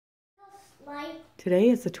Today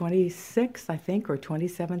is the 26th, I think, or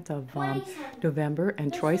 27th of 27th. November,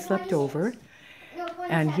 and Troy slept over, No,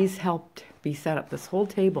 and he's helped me set up this whole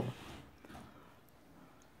table.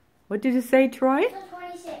 What did you say, Troy? It's the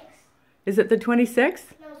 26th. Is it the 26th?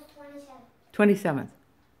 No, it's 27th. 27th.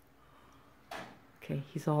 Okay,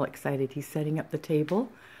 he's all excited. He's setting up the table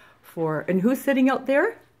for, and who's sitting out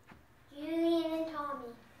there? Julian and Tommy.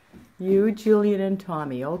 You, Julian, and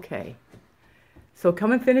Tommy. Okay. So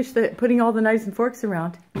come and finish putting all the knives and forks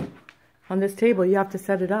around on this table. You have to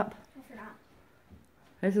set it up. I forgot.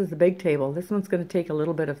 This is the big table. This one's going to take a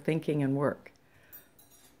little bit of thinking and work.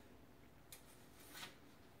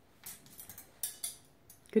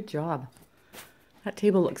 Good job. That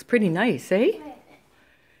table looks pretty nice, eh?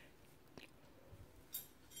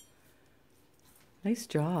 Nice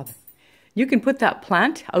job. You can put that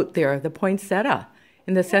plant out there, the poinsettia,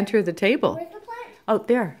 in the center of the table. Where's the plant? Out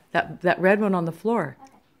there, that red one on the floor.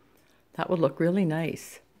 Okay. That would look really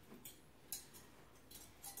nice.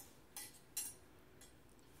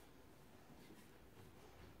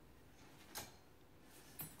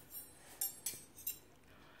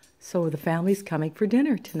 So the family's coming for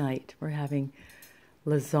dinner tonight. We're having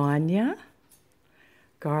lasagna,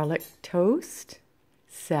 garlic toast,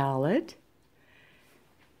 salad,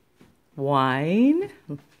 wine,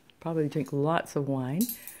 probably drink lots of wine,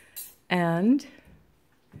 and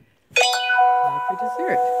pie for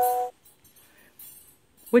dessert.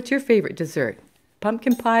 What's your favorite dessert?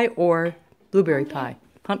 Pumpkin pie or blueberry pie?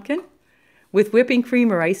 Pumpkin? With whipping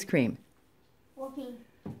cream or ice cream? Whooping.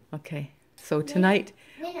 Okay, so tonight...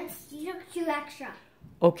 Nina, you took 2 extra.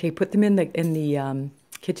 Okay, put them in the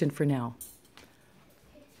kitchen for now.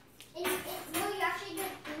 No, you actually did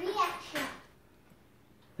 3 extra.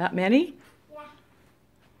 That many? Yeah.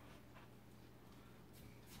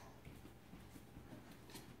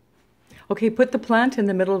 Okay, put the plant in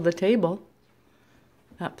the middle of the table.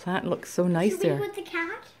 That plant looks so nice Should there. we put the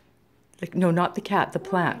cat? No, not the cat, the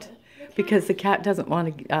plant. Because the cat doesn't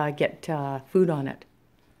want to get food on it.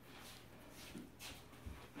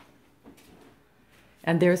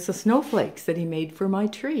 And there's the snowflakes that he made for my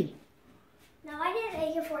tree. No, I didn't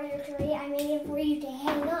make it for your tree. I made it for you to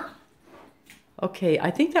hang up. Okay, I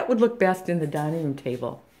think that would look best in the dining room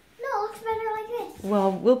table. No, it looks better like this.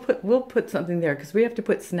 Well, we'll put something there because we have to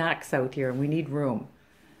put snacks out here and we need room.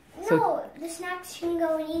 No, the snacks can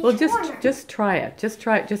go in each Well, corner. just try it. Just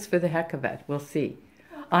try it just for the heck of it. We'll see.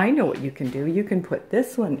 I know what you can do. You can put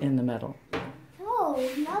this one in the middle. No,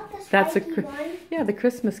 not the That's spiky one. yeah, the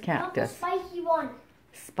Christmas Not the cactus. spiky one.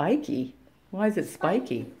 Spiky? Why is it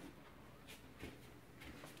spiky?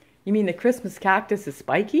 You mean the Christmas cactus is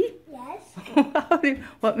spiky? Yes.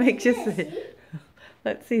 What makes you Yes, say? see?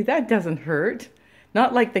 Let's see, that doesn't hurt.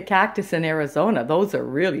 Not like the cactus in Arizona. Those are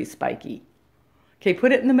really spiky. Okay,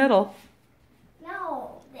 put it in the middle.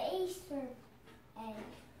 No, the Easter egg.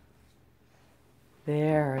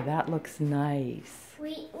 There, that looks nice.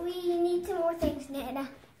 We need some more things, Nana.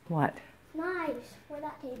 What? Knives for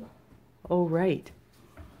that table. Oh, right.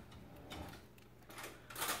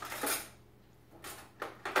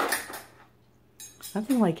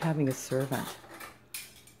 Nothing like having a servant.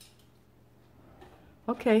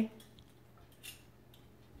 Okay.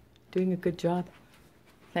 Doing a good job.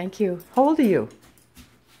 Thank you. How old are you?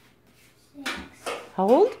 6. How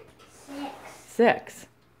old? 6. 6.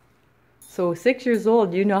 So 6 years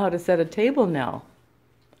old, you know how to set a table now.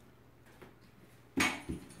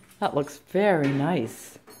 That looks very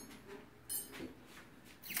nice.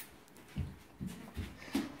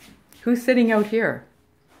 Who's sitting out here?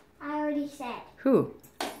 I already said. Who?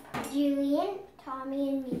 Julian, Tommy,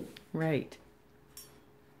 and me. Right.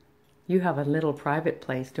 You have a little private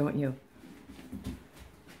place, don't you?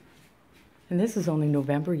 And this is only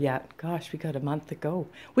November yet. Gosh, we got a month to go.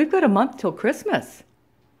 We've got a month till Christmas.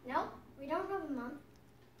 No, we don't have a month.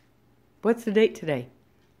 What's the date today?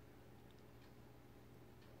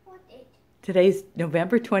 What date? Today's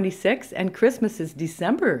November 26th and Christmas is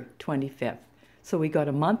December 25th. So we got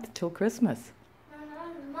a month till Christmas. No,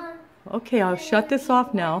 not a month. Okay, I'll shut this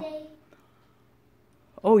off now.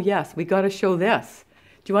 Oh yes, we got to show this.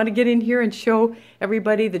 Do you want to get in here and show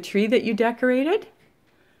everybody the tree that you decorated?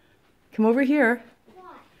 Come over here.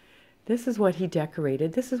 What? This is what he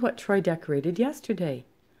decorated. This is what Troy decorated yesterday.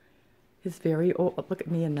 His very old... Look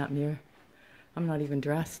at me in that mirror. I'm not even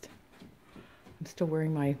dressed. I'm still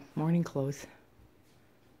wearing my morning clothes.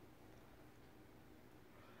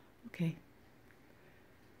 Okay.